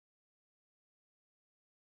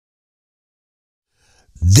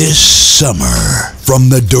This summer, from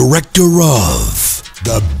the director of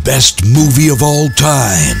the best movie of all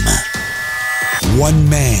time, one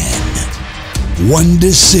man, one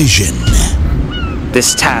decision.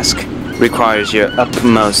 This task requires your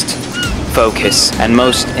utmost focus and,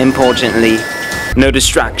 most importantly, no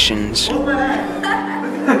distractions.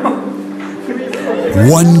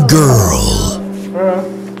 One girl.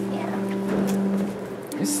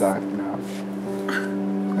 You suck now.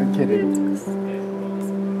 I'm kidding.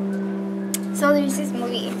 So there's this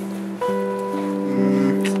movie.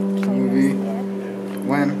 Movie?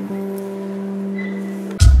 When?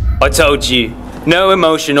 I told you, no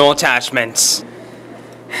emotional attachments.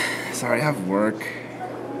 Sorry, I have work.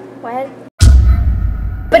 What?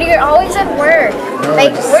 But you're always at work. No,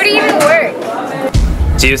 like, where do you even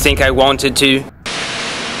work? Do you think I wanted to?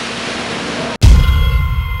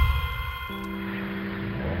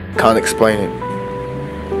 Can't explain it,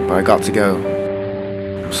 but I got to go.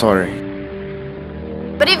 I'm sorry.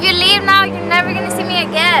 But if you leave now, you're never gonna see me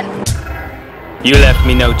again. You left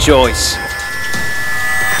me no choice.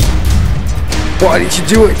 Why did you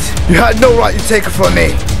do it? You had no right to take it from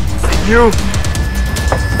me. You.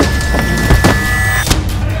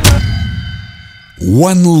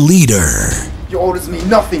 One leader. Your orders mean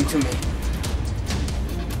nothing to me.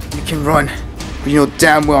 You can run, but you know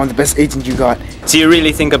damn well I'm the best agent you got. Do you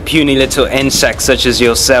really think a puny little insect such as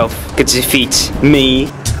yourself could defeat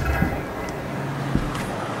me?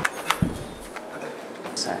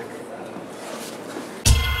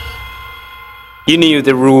 You knew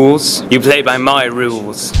the rules. You play by my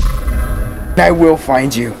rules. I will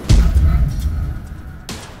find you.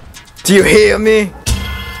 Do you hear me?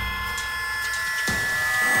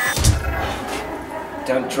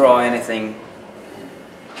 Don't draw anything.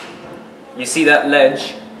 You see that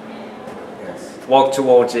ledge? Yes. Walk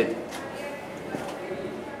towards it.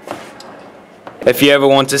 If you ever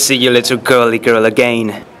want to see your little girly girl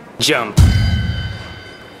again, jump.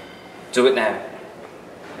 Do it now.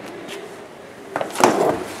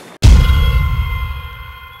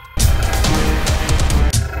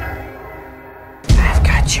 I've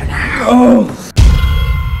got you now. Oh.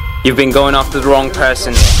 You've been going after the wrong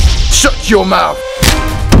person. Shut your mouth.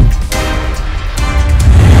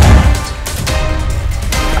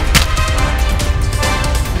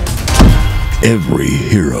 Every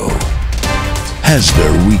hero has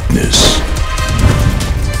their weakness.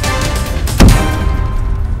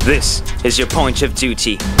 This is your point of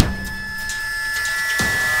duty.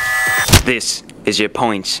 This is your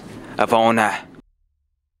point of honor.